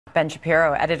Ben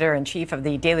Shapiro, editor-in-chief of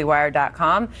the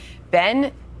dailywire.com.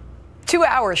 Ben, 2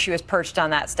 hours she was perched on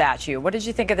that statue. What did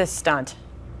you think of this stunt?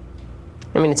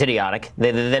 I mean, it's idiotic.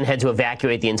 They then had to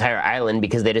evacuate the entire island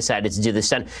because they decided to do the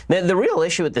stunt. The real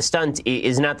issue with the stunt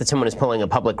is not that someone is pulling a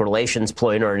public relations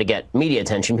ploy in order to get media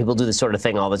attention. People do this sort of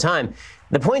thing all the time.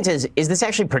 The point is this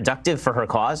actually productive for her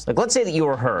cause? Like, let's say that you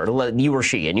were her, you were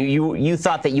she, and you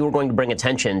thought that you were going to bring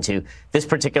attention to this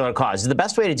particular cause. Is the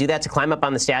best way to do that to climb up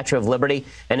on the Statue of Liberty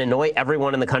and annoy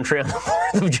everyone in the country on the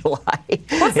 4th of July?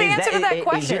 What's the answer to that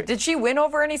question? Did she win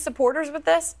over any supporters with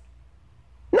this?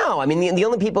 No, I mean, the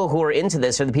only people who are into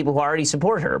this are the people who already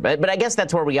support her. But I guess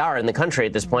that's where we are in the country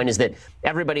at this point, is that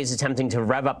everybody's attempting to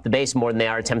rev up the base more than they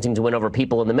are attempting to win over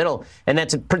people in the middle. And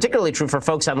that's particularly true for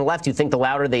folks on the left who think the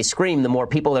louder they scream, the more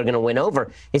people they're going to win over.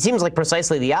 It seems like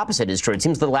precisely the opposite is true. It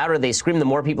seems the louder they scream, the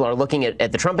more people are looking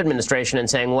at the Trump administration and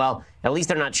saying, well, at least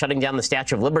they're not shutting down the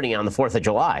Statue of Liberty on the 4th of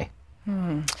July.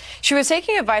 She was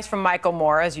taking advice from Michael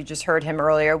Moore, as you just heard him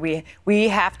earlier. We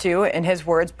have to, in his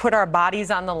words, put our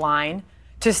bodies on the line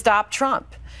to stop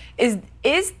Trump. Is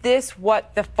this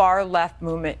what the far left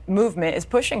movement is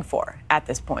pushing for at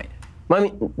this point? Well, I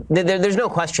mean, there's no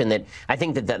question that I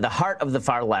think that the heart of the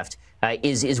far left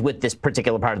is with this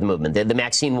particular part of the movement. The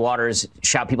Maxine Waters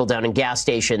shout people down in gas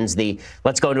stations. The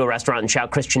let's go to a restaurant and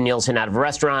shout Christian Nielsen out of a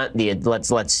restaurant. The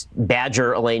let's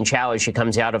badger Elaine Chao as she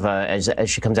comes out of as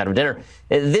she comes out of dinner.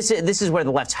 This is where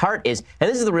the left's heart is, and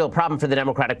this is the real problem for the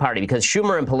Democratic Party, because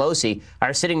Schumer and Pelosi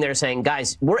are sitting there saying,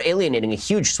 guys, we're alienating a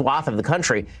huge swath of the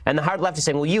country, and the hard left is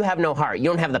saying, well, you have no heart, you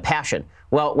don't have the passion.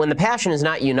 Well, when the passion is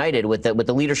not united with the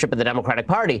leadership of the Democratic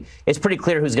Party, it's pretty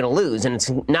clear who's going to lose, and it's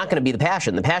not going to be the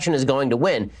passion. The passion is going to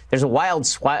win. There's a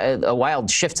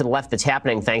wild shift to the left that's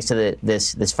happening thanks to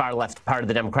this far left part of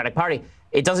the Democratic Party.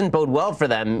 It doesn't bode well for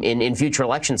them in future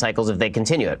election cycles if they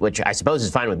continue it, which I suppose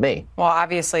is fine with me. Well,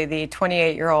 obviously, the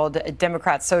 28-year-old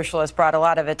Democrat socialist brought a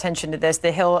lot of attention to this.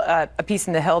 The Hill, a piece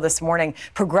in The Hill this morning,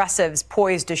 progressives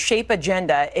poised to shape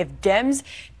agenda if Dems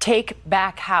take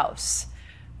back House.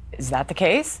 Is that the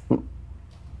case?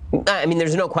 I mean,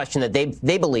 there's no question that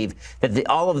they believe that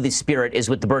all of the spirit is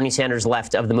with the Bernie Sanders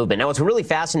left of the movement. Now, what's really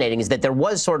fascinating is that there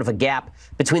was sort of a gap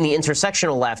between the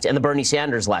intersectional left and the Bernie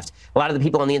Sanders left. A lot of the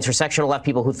people on the intersectional left,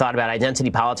 people who thought about identity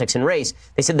politics and race,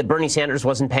 they said that Bernie Sanders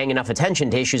wasn't paying enough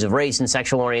attention to issues of race and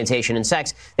sexual orientation and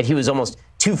sex, that he was almost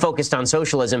too focused on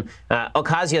socialism.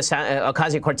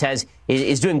 Ocasio-Cortez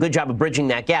is doing a good job of bridging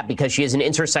that gap because she is an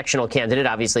intersectional candidate.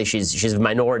 Obviously, she's of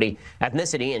minority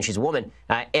ethnicity and she's a woman,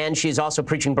 and she's also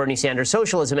preaching Bernie Sanders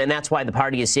socialism, and that's why the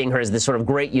party is seeing her as this sort of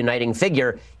great uniting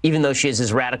figure, even though she is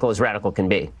as radical can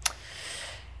be.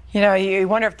 You know, you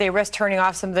wonder if they risk turning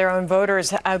off some of their own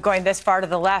voters going this far to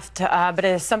the left, but it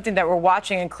is something that we're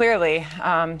watching, and clearly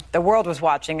the world was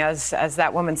watching as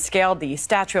that woman scaled the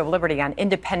Statue of Liberty on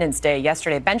Independence Day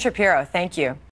yesterday. Ben Shapiro, thank you.